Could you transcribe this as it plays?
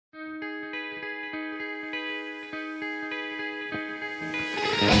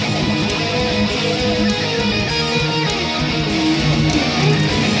Hey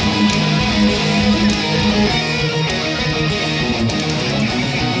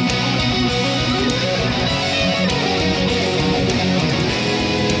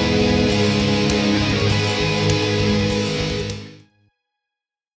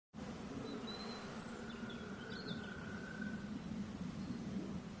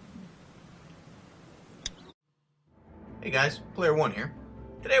guys, Player One here.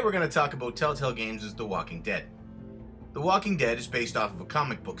 Today we're going to talk about Telltale Games' The Walking Dead. The Walking Dead is based off of a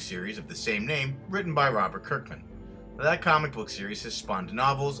comic book series of the same name, written by Robert Kirkman. Now, that comic book series has spawned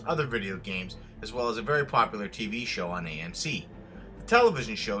novels, other video games, as well as a very popular TV show on AMC. The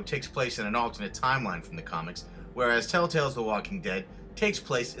television show takes place in an alternate timeline from the comics, whereas Telltale's The Walking Dead takes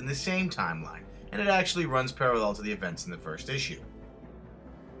place in the same timeline, and it actually runs parallel to the events in the first issue.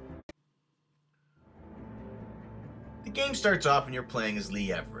 The game starts off and you're playing as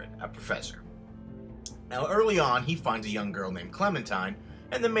Lee Everett, a professor. Now early on, he finds a young girl named Clementine,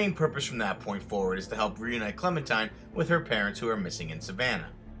 and the main purpose from that point forward is to help reunite Clementine with her parents who are missing in Savannah.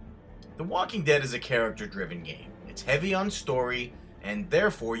 The Walking Dead is a character-driven game. It's heavy on story, and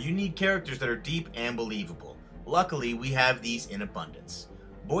therefore you need characters that are deep and believable. Luckily, we have these in abundance.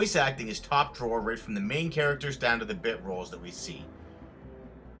 Voice acting is top drawer right from the main characters down to the bit roles that we see.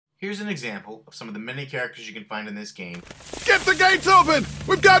 Here's an example of some of the many characters you can find in this game. Get the gates open!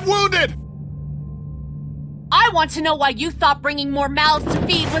 We've got wounded! I want to know why you thought bringing more mouths to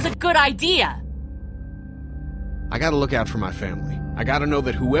feed was a good idea. I gotta look out for my family. I gotta know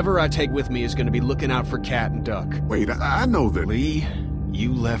that whoever I take with me is gonna be looking out for Cat and Duck. Wait, I know that. Lee,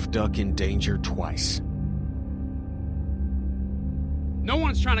 you left Duck in danger twice. No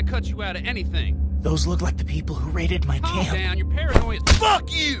one's trying to cut you out of anything. Those look like the people who raided my Calm camp. down, you're paranoid.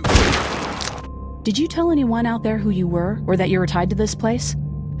 Fuck you! Did you tell anyone out there who you were, or that you were tied to this place?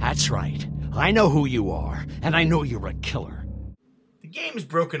 That's right. I know who you are, and I know you're a killer. The game is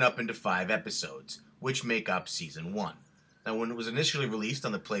broken up into 5 episodes, which make up Season 1. Now, when it was initially released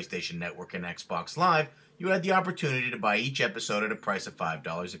on the PlayStation Network and Xbox Live, you had the opportunity to buy each episode at a price of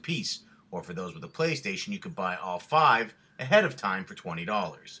 $5 a piece, or for those with a PlayStation, you could buy all 5 ahead of time for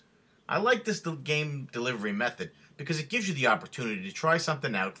 $20. I like this game delivery method because it gives you the opportunity to try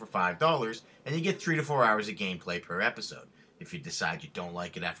something out for $5 and you get 3 to 4 hours of gameplay per episode. If you decide you don't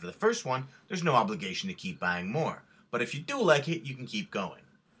like it after the first one, there's no obligation to keep buying more. But if you do like it, you can keep going.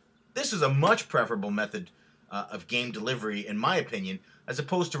 This is a much preferable method of game delivery, in my opinion, as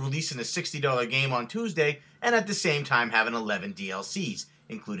opposed to releasing a $60 game on Tuesday and at the same time having 11 DLCs,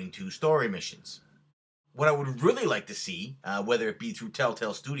 including 2 story missions. What I would really like to see, whether it be through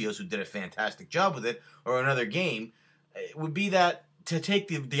Telltale Studios, who did a fantastic job with it, or another game, would be that to take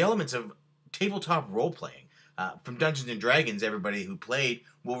the elements of tabletop role-playing. From Dungeons & Dragons, everybody who played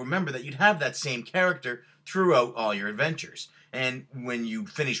will remember that you'd have that same character throughout all your adventures. And when you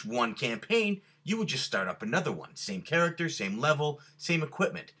finish one campaign, you would just start up another one. Same character, same level, same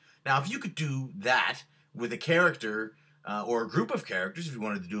equipment. Now, if you could do that with a character or a group of characters, if you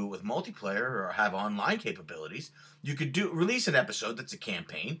wanted to do it with multiplayer or have online capabilities, you could release an episode that's a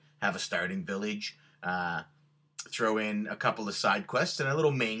campaign, have a starting village, throw in a couple of side quests and a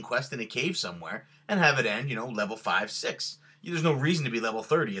little main quest in a cave somewhere, and have it end, level 5, 6. There's no reason to be level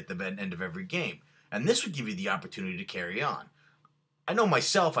 30 at the end of every game. And this would give you the opportunity to carry on. I know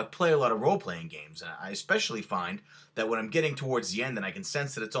myself, I play a lot of role-playing games, and I especially find that when I'm getting towards the end and I can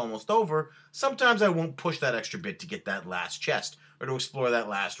sense that it's almost over, sometimes I won't push that extra bit to get that last chest, or to explore that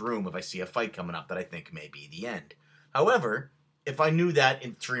last room if I see a fight coming up that I think may be the end. However, if I knew that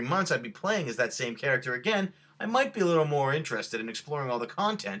in 3 months I'd be playing as that same character again, I might be a little more interested in exploring all the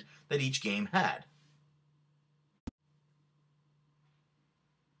content that each game had.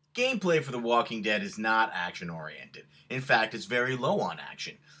 Gameplay for The Walking Dead is not action-oriented. In fact, it's very low on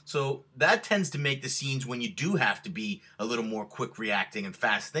action. So that tends to make the scenes when you do have to be a little more quick reacting and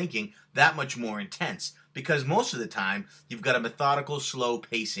fast thinking that much more intense, because most of the time you've got a methodical, slow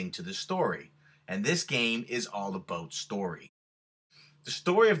pacing to the story. And this game is all about story. The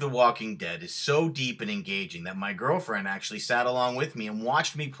story of The Walking Dead is so deep and engaging that my girlfriend actually sat along with me and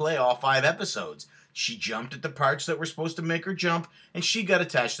watched me play all 5 episodes. She jumped at the parts that were supposed to make her jump, and she got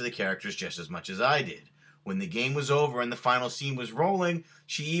attached to the characters just as much as I did. When the game was over and the final scene was rolling,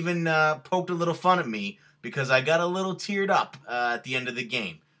 she even poked a little fun at me because I got a little teared up at the end of the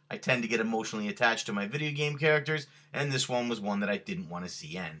game. I tend to get emotionally attached to my video game characters, and this one was one that I didn't want to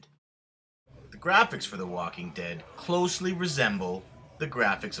see end. The graphics for The Walking Dead closely resemble the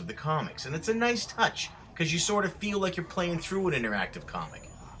graphics of the comics, and it's a nice touch because you sort of feel like you're playing through an interactive comic.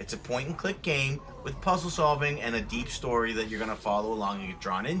 It's a point-and-click game with puzzle solving and a deep story that you're going to follow along and get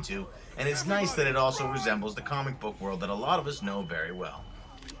drawn into, and it's nice that it also resembles the comic book world that a lot of us know very well.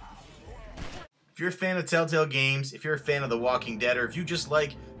 If you're a fan of Telltale games, if you're a fan of The Walking Dead, or if you just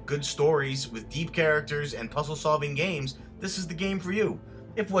like good stories with deep characters and puzzle-solving games, this is the game for you.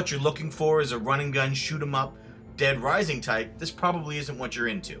 If what you're looking for is a run-and-gun, shoot-'em-up, Dead Rising type, this probably isn't what you're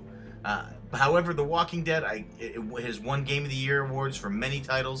into. However, The Walking Dead it has won Game of the Year awards for many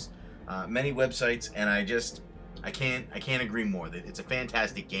titles, many websites, and I can't agree more. It's a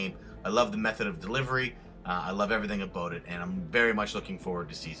fantastic game. I love the method of delivery. I love everything about it, and I'm very much looking forward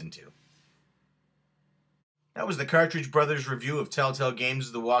to Season 2. That was the Cartridge Brothers review of Telltale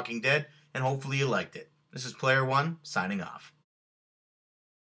Games' The Walking Dead, and hopefully you liked it. This is Player One, signing off.